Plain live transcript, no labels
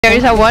There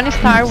is a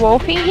 1-star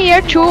wolf in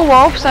here, 2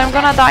 wolves, I'm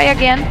gonna die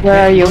again.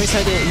 Where are you? Go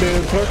inside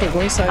the portal, go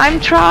inside. I'm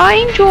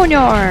trying, Junior!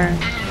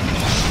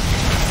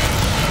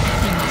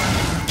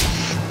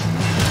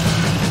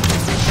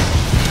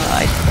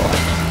 My god.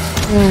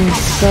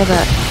 So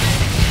bad.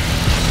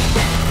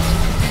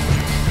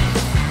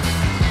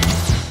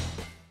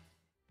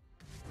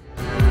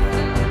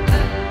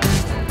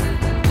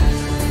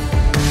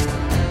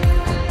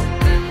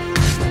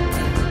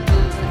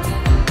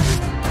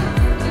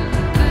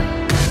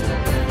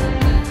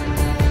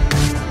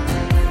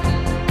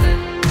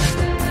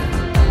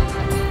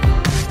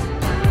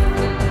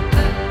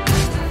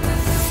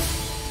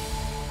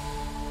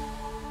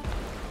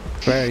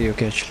 Where are you,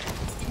 Aakash?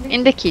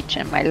 In the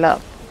kitchen, my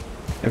love.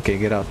 Okay,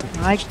 get out.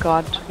 My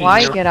god,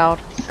 why get out?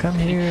 Come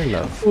here,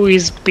 love. Who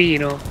is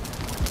Pino?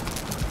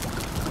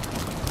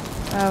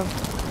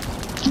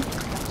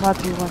 What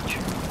do you want to?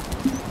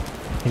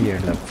 Here,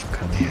 love,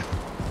 come here.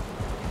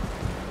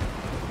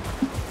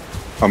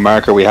 Oh,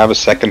 Marco, we have a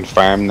second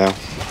farm now.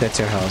 That's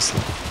your house,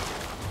 love.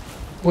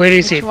 Where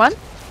is Which it? one?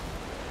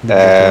 The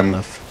big one,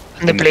 love.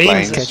 In the in the plains?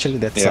 plains. Actually,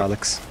 that's Yeah.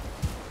 Alex.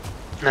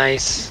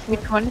 Nice.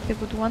 Which one is the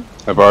good one?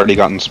 I've already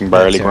gotten some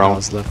barley That's your grown.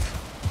 house, love.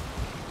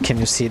 Can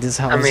you see this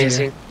house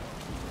Amazing.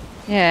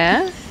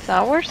 Yeah, it's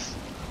ours.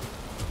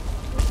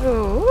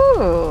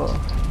 Ooh,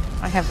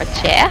 I have a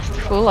chest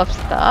full of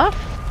stuff.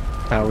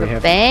 Here? We A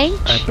have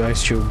bench. a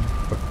place to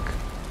work.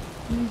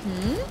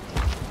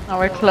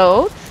 Our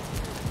clothes.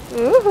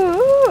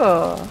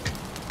 Ooh.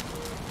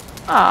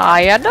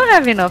 I don't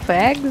have enough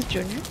eggs,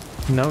 Junior.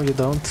 No, you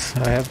don't.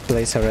 I have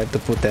place already to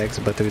put eggs,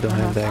 but we don't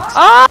have the eggs.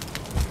 Oh,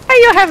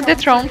 you have the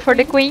throne for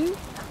the queen.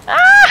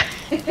 Ah!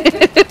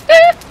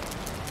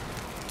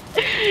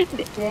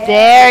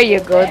 There you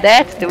go.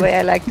 That's the way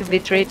I like to be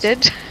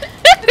treated.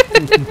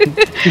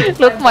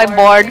 Look, my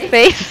bored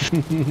face.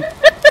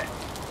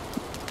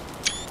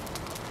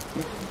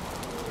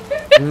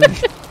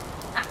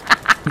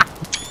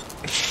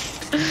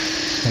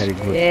 Very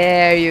good.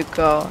 There you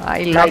go.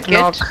 I like Knock, it.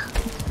 knock.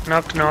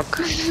 Knock,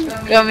 knock.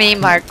 Come in,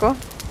 Marco.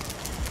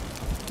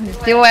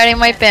 Still wearing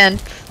my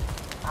pants.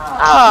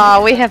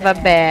 Oh, we have a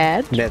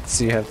bed.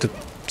 That's, you have to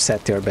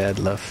set your bed,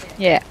 love.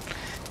 Yeah.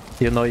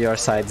 You know your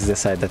side is the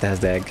side that has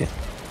the egg.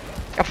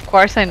 Of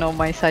course I know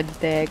my side is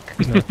the egg.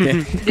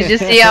 Okay. Did you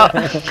see how...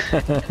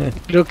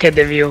 Look at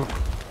the view.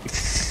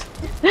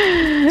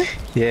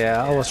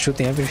 Yeah, I was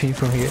shooting everything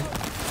from here.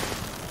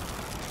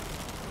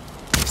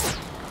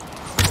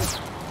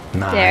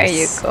 Nice. There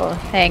you go.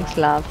 Thanks,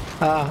 love.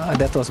 Ah,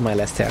 that was my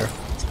last arrow.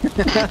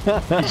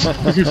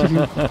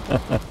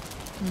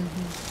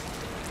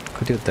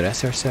 Could you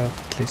dress yourself,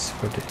 please,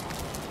 for the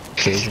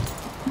occasion?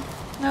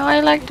 No, I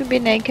like to be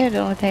naked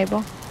on the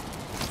table.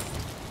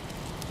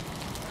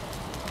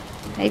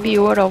 Maybe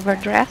you were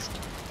overdressed.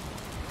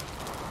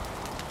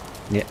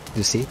 Yeah,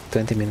 you see?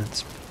 20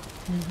 minutes.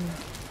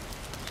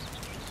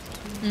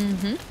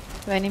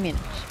 20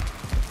 minutes.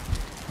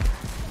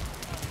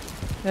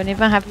 Don't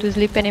even have to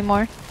sleep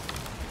anymore.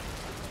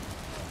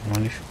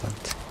 Only if you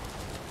want.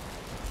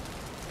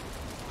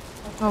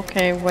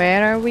 Okay,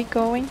 where are we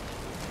going?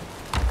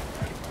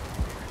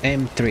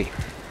 M3.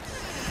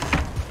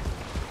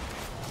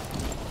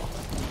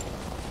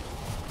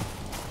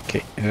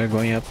 Okay, we're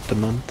going up the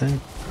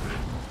mountain.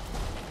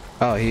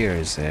 Oh, here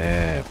is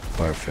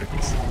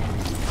perfect.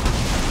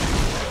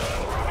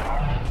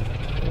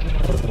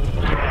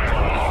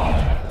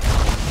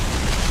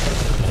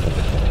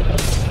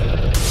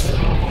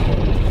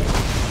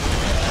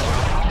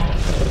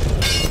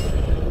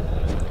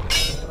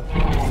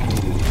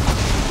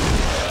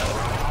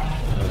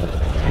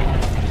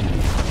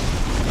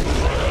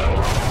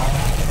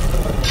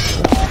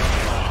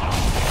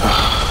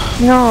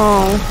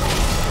 No.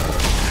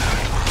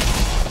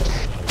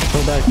 Who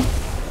died?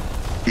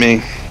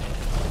 Me.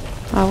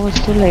 I was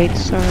too late,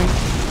 sorry.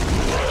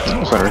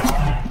 Sorry.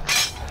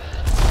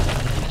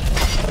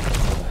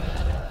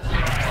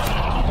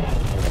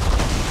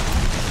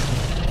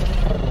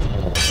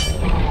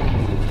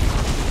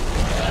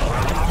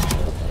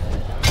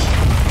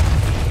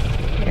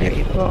 There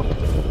you go.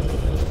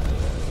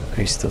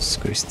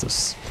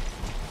 Christos.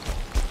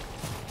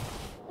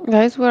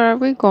 Guys, where are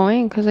we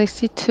going? Because I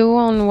see 2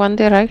 on one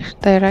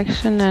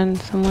direction and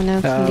someone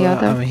else in the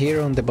other. I'm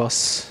here on the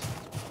boss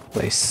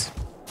place.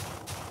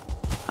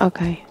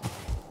 Okay.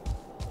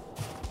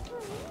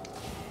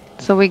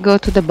 So we go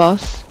to the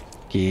boss?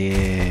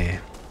 Yeah.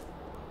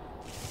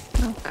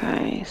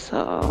 Okay,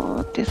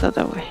 so this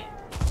other way.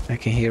 I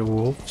can hear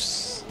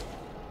wolves.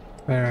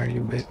 Where are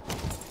you, babe?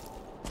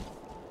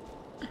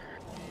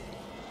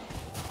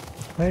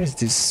 Where is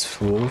this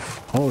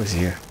wolf? Oh, it's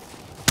here.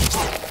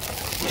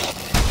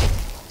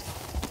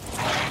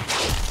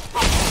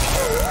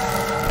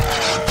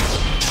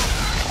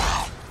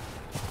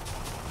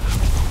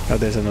 Oh,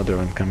 there's another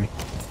one coming.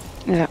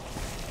 Yeah.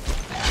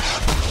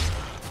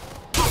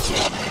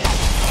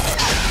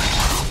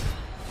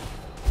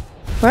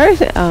 Where is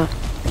it? Oh,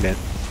 Dead.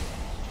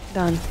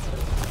 done.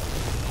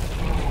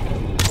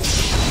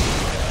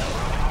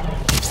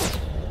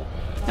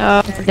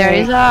 There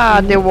is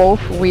the wolf,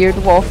 weird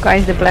wolf,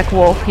 guys, the black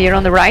wolf here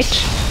on the right.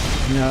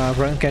 No,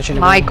 run, catch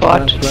anyone. My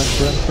God.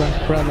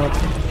 Run up.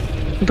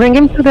 Bring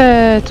him to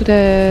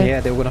the. Yeah,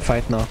 they're gonna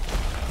fight now.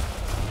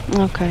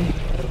 Okay.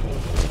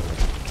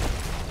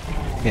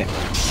 Yeah.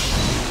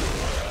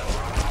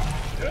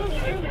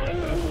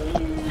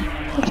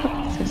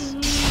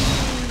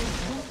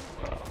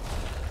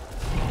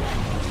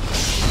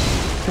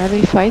 Are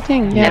they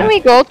fighting? Can we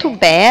go to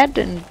bed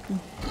and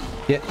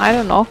Yeah. I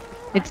don't know.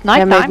 It's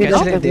Yeah, night maybe time.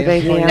 that's no? a good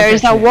idea. There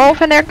is a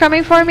wolf and they're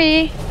coming for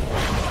me.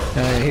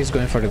 He's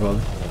going for the golem.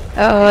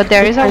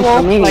 There is a Coming for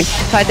wolf me. like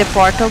inside the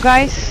portal,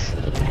 guys.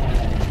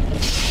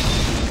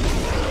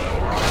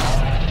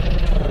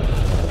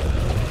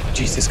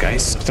 Jesus,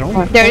 guys.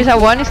 Throw. There is a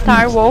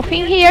 1-star wolf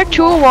in here,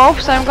 2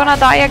 wolves, I'm gonna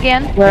die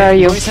again. Where are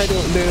you? Go inside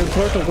the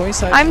portal, go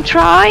inside. I'm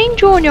trying,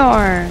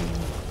 Junior.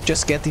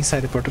 Just get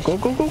inside the portal. Go,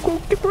 go, go,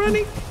 go. Keep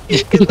running.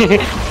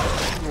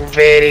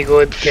 Very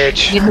good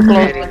catch. Need to close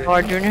Very the good.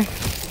 door, Junior.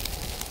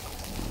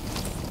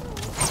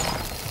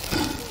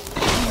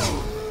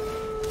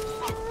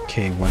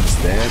 Okay, one's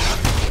dead.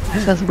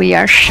 Because we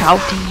are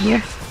shouting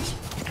here.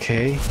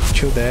 Okay,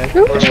 2 dead.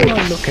 Ooh.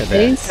 Oh, look at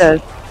that.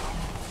 Jesus.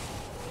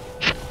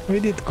 We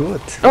did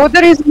good. Oh,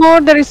 there is more.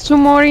 There is 2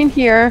 more in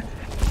here.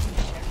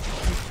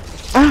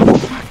 Ah,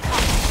 fuck.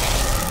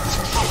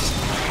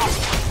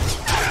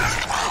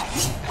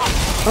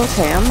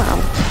 Okay, I'm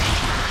out.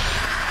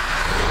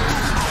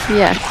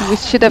 Yeah, we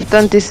should have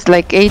done this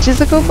like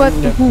ages ago, but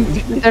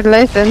better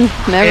late than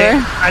never.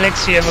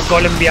 Alex, you have a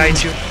golem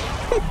behind you.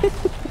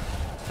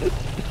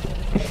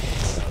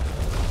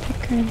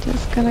 Okay, I'm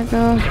just gonna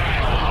go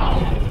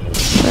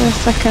for a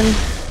second.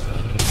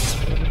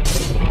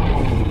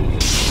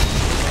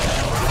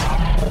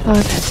 Oh,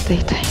 that's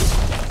daytime.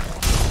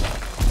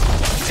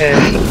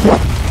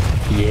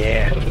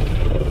 Yeah.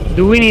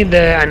 Do we need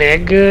an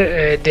egg?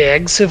 The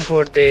eggs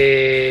for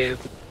the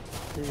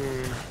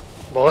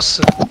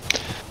boss?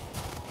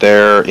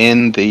 They're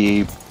in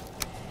the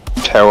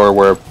tower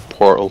where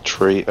portal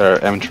 3 or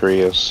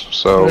M3 is.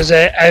 So Because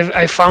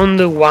I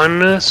found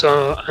one,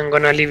 so I'm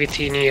gonna leave it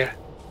in here.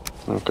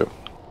 okay.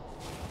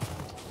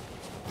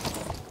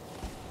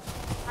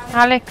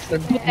 Alex,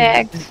 2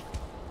 eggs.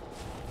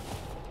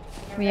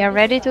 We are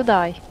ready to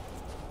die.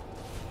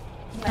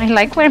 I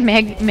like where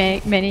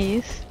Manny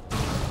is.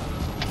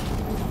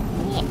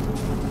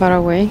 Far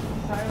away.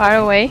 Far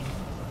away.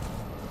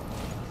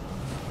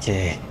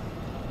 Yeah.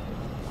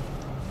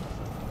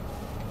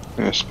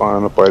 Yeah,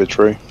 spawning up by the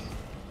tree.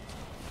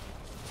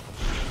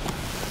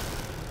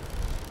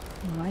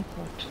 Oh my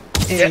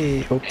God.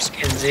 Hey, oops.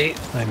 Can see.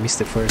 I missed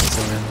the first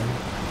one.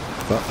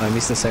 Well, I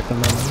missed the second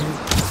one.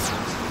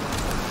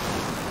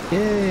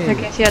 Yay! I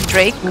can see a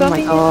Drake Oh my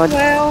coming God. as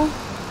well.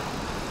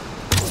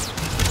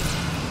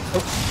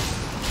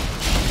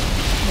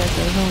 That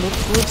doesn't look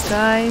good,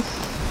 guys.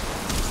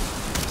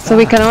 So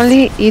we can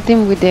only eat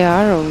him with the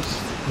arrows.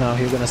 Now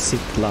he's gonna sit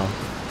down.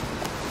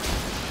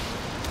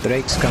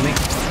 Drake's coming.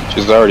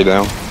 She's already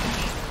down.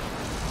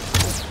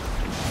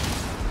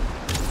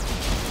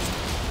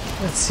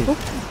 Let's see.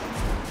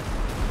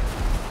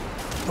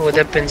 What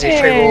happens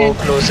if I go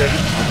closer?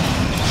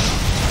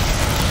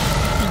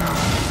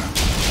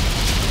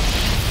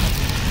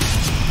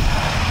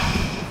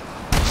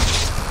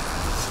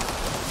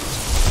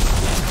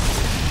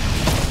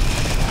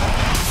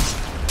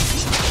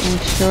 I'm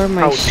sure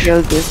my Ouch.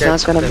 shield is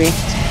That's not gonna good.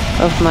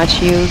 be of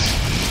much use.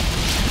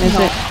 Is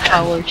No, it?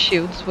 our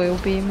shields will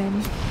be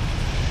many.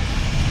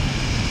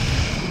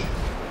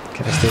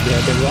 Can I stay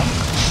behind the rock?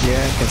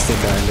 Yeah, I can stay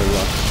behind the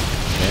rock.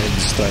 Yeah,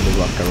 destroy the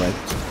rock, alright.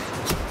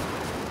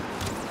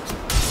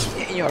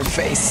 In your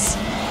face.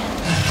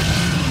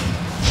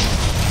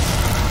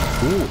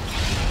 Ooh.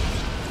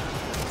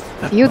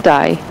 You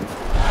die.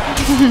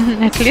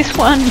 At least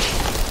one.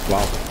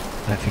 Wow.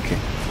 I think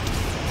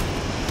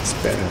it's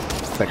better.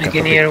 It's like I a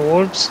can puppet. hear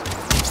wolves.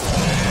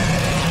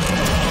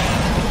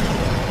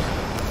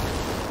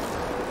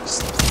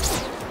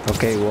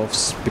 Okay,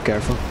 wolves, be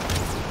careful.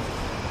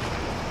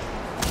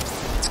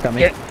 It's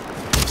coming. Yeah.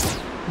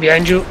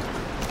 Behind you.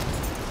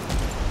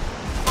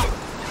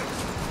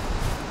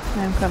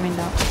 I'm coming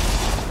down.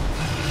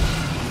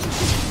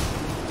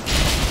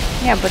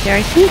 Yeah, but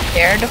they're still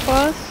scared of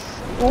us.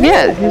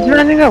 Yeah, he's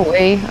running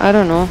away. I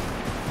don't know.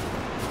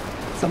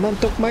 Someone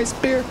took my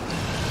spear.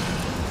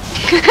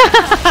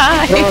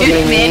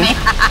 Probably me.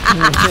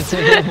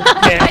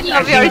 Yeah, I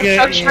love your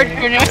think, structure,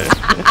 Junior.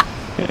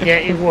 yeah,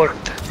 it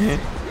worked.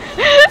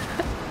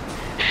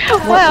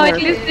 Well, at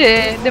least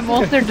the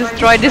monster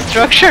destroyed the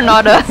structure,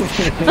 not us.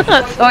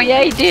 So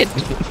yeah, he did.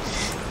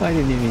 I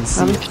didn't even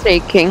see I'm it.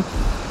 shaking.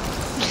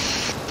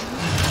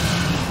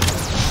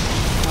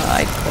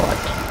 My God.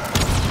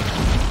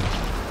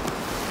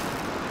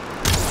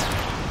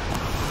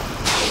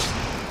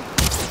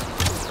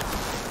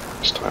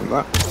 Just time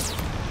that.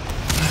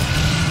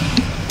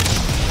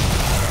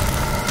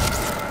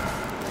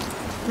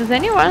 Does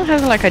anyone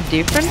have like a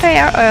different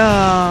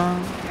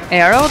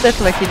arrow that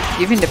like it's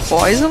giving the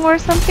poison or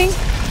something?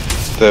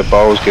 The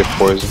bows give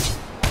poison.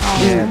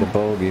 Yeah, the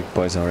bow gave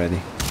poison already.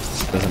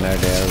 Doesn't matter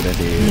the arrow that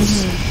they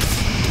use.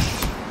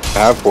 I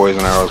have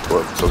poison arrows,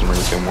 but it doesn't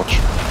really do much.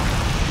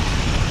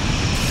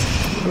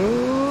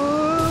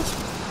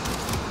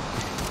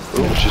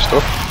 Ooh, what's your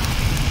stuff?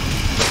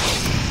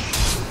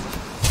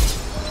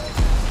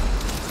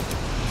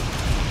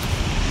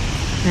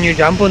 Can you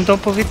jump on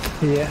top of it?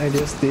 Yeah, I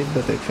just did,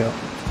 but I fell.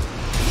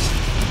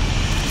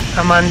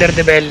 I'm under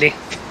the belly.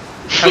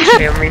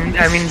 Actually,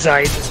 I'm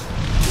inside.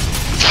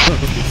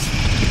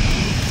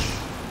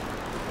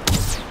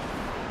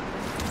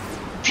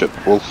 Shit,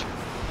 wolf.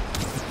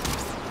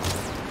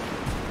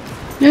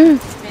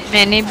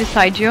 Many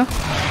beside you.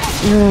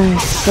 I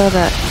saw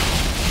that.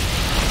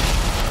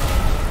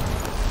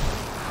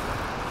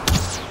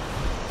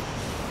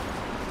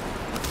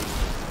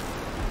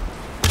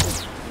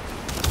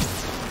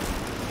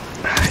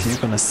 You're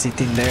gonna sit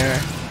in there.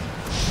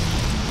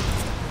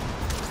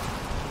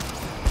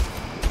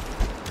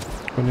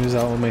 I'm gonna use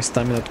all my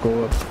stamina to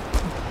go up.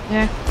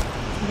 Yeah.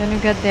 Then you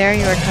get there,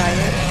 you're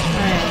tired.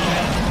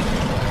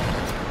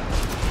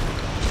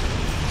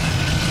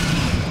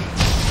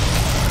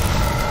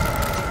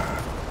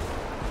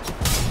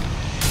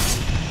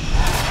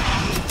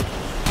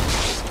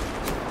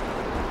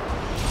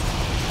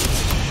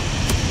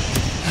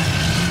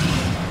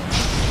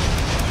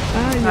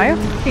 I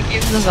think it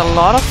gives us a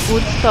lot of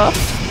food stuff.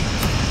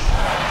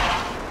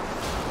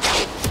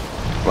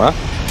 What?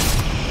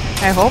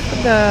 I hope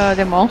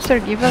the monster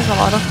gives us a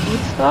lot of food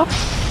stuff.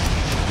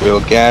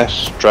 We'll get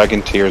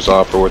dragon tears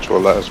offer, which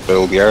will let us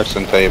build the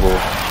artisan table.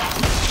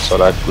 So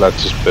that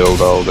lets us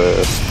build all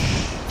the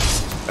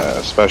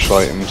special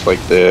items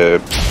like the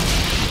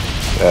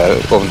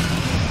oven.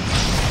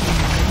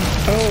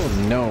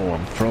 Oh no,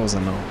 I'm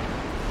frozen now.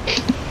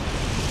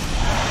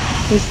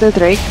 Is the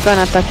Drake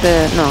gonna attack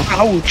the... no.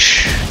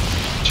 Ouch!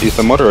 She's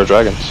the mother of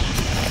dragons.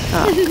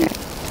 Oh, okay.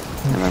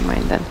 Never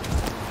mind then.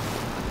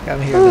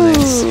 Come here the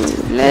next.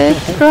 Ooh,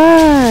 let's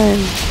run!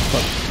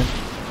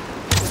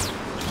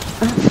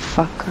 Oh,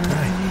 fucker.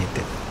 I hate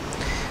it.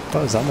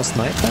 Oh, it's almost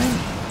nighttime?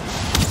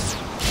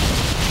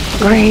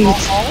 Great!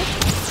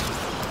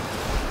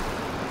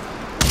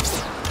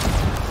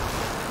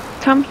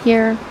 Come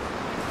here.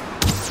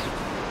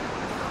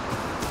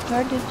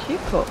 Where did she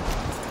go?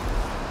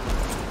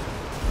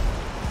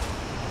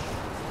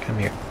 Come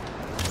here.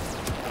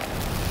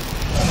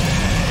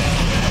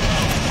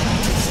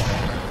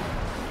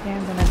 Okay,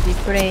 I'm gonna be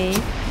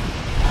brave.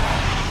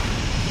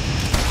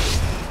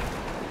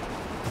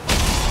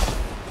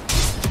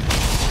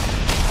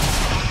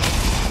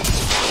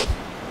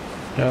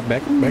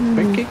 Back,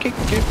 kick.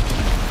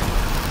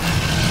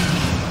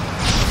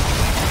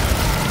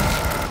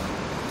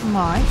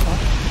 My God.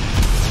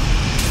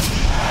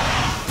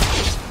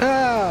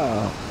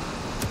 Oh!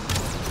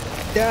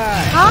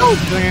 Die! How,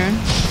 Junior?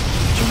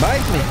 You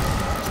bite me!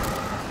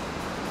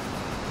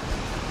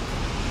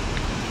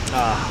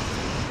 Ah.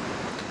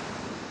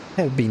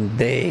 Have been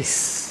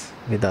days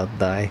without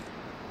die.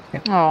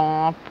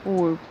 Aw,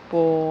 poor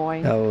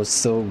boy. That was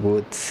so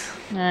good.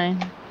 Nah,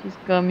 she's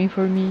coming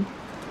for me.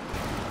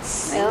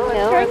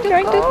 I'm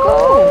trying to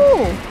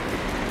go.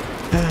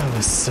 That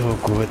was so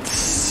good,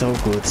 so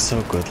good,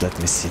 so good. Let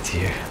me sit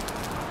here.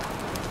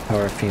 How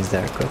are things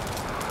there, good?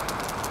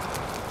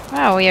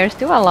 Wow, we are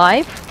still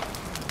alive.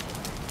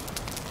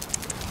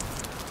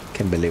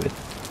 Can't believe it.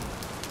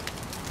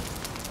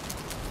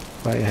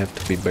 Why you have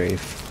to be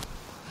brave?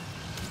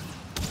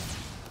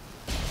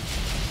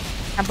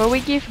 But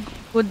we give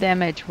good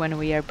damage when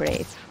we are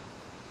brave.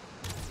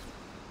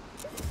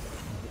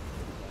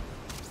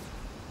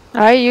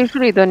 I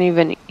usually don't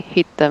even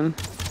hit them,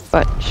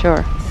 but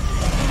sure.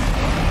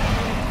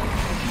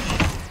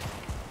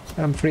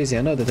 I'm freezing,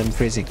 I know that I'm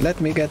freezing. Let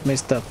me get my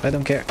stuff, I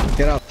don't care.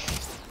 Get out.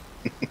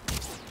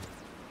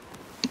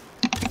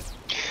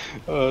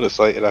 Oh, the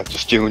sight of that,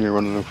 just Junior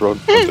running in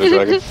front of the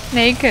dragon.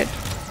 Naked.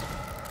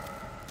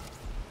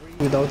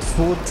 Without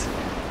food.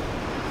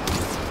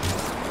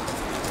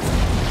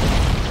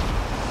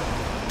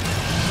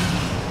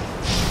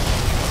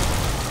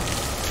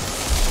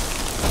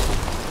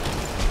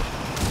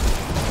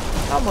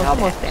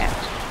 Almost there.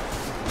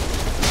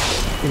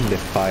 In the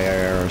fire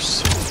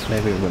arrows.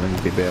 Maybe we're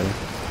gonna be better.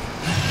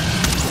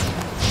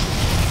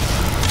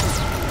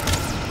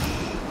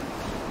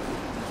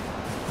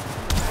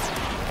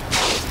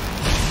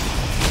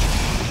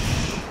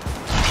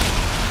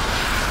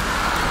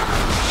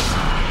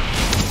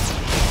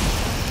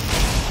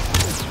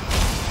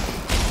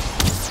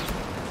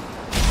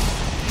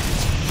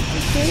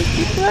 Okay,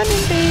 keep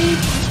running, babe.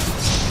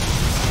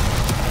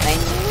 I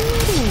know.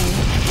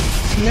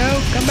 No,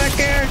 come back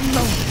here!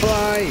 Don't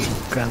fly!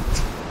 Can't.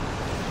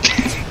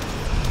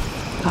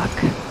 Fuck.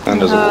 And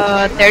there's a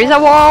wolf. There is a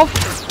wolf.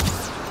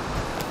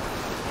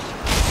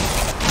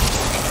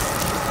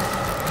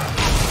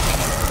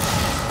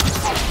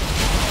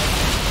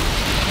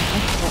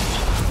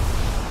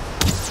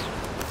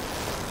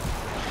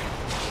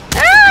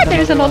 Ah,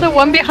 there is another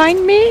one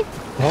behind me.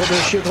 Hold the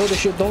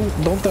shield,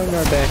 don't turn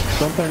our back.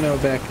 Don't turn our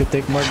back, you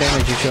take more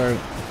damage if you're...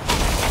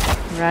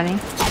 Running.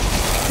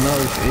 No,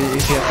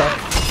 if you attack.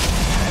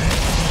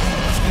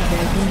 Okay,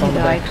 I think he On the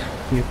died. back.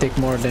 You take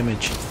more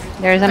damage.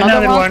 There's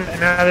another one.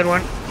 Another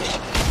one.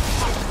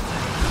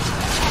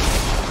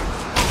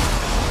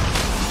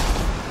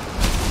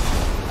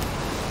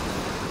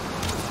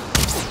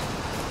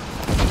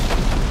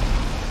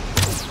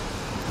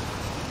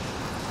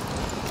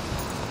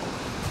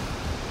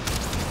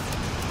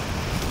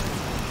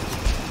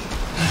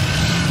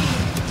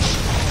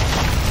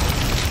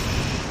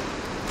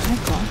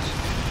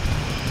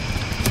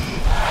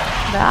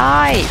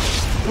 Die!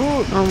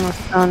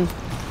 Almost done.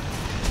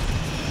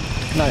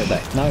 Now you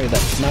die. Now you die.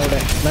 Now you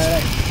die. Now you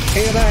die.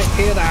 Here you die.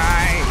 Here you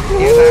die.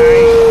 Here you die.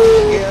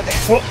 Here you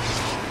die.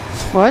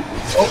 What?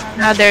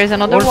 Now there's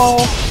another wall.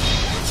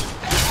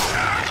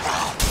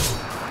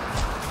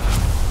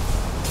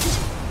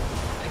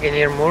 I can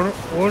hear more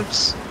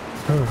wolves.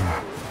 No,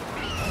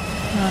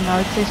 now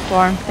it's a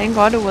storm. Thank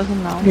God it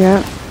wasn't now.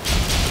 Yeah.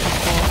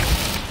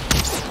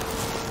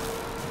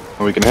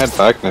 Well, we can head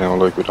back now.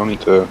 Like we don't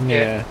need to.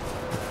 Yeah.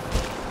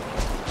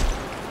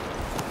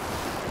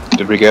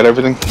 Did we get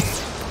everything?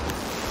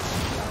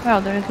 Well,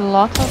 there's a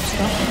lot of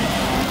stuff.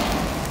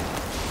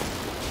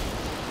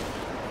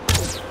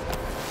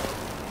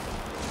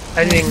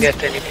 I didn't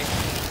get anything.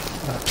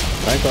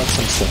 I got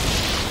some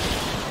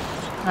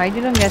stuff. I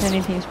didn't get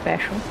anything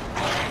special.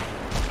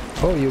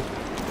 Oh, you.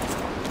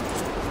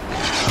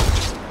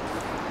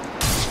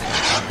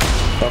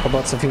 Talk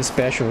about something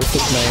special. Look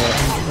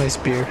at my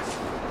spear.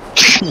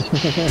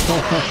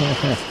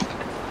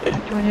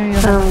 Junior, you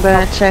I'm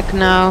gonna check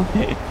now.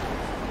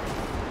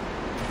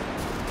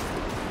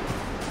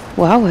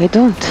 Wow, I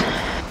don't.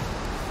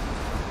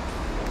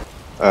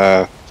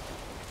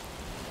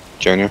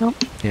 Junior? Nope.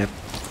 Yep.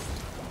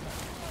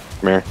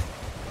 Come here.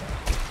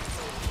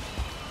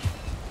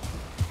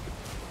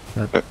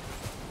 What?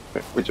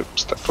 Would you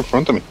step in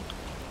front of me?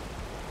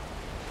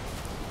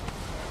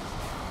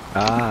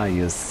 Ah,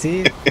 you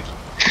see?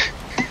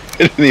 I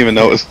didn't even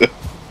notice it.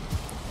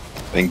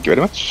 Thank you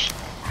very much.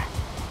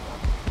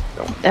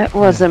 That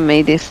wasn't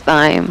me this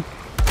time.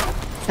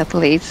 At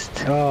least.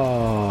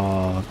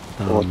 Oh,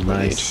 What we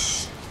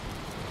nice.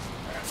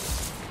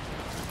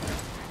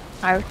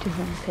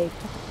 artisan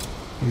paper.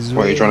 He's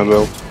What are you trying to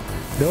build?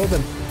 build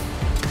them.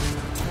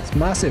 It's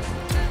massive.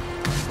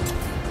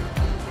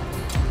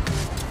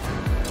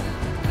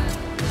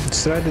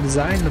 Let's try the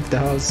design of the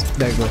house.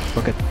 There you go.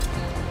 Fuck it.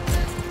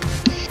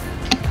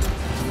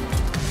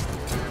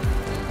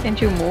 Can't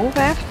you move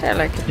after?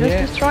 Like, just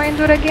Yeah. destroy and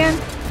do it again?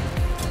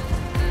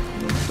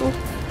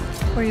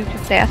 For you to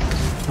test.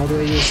 How do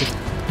I use it?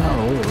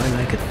 Oh, I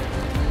like it.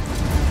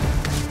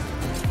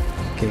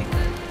 Okay.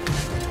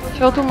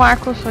 Show to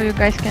Marco so you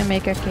guys can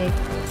make a cake.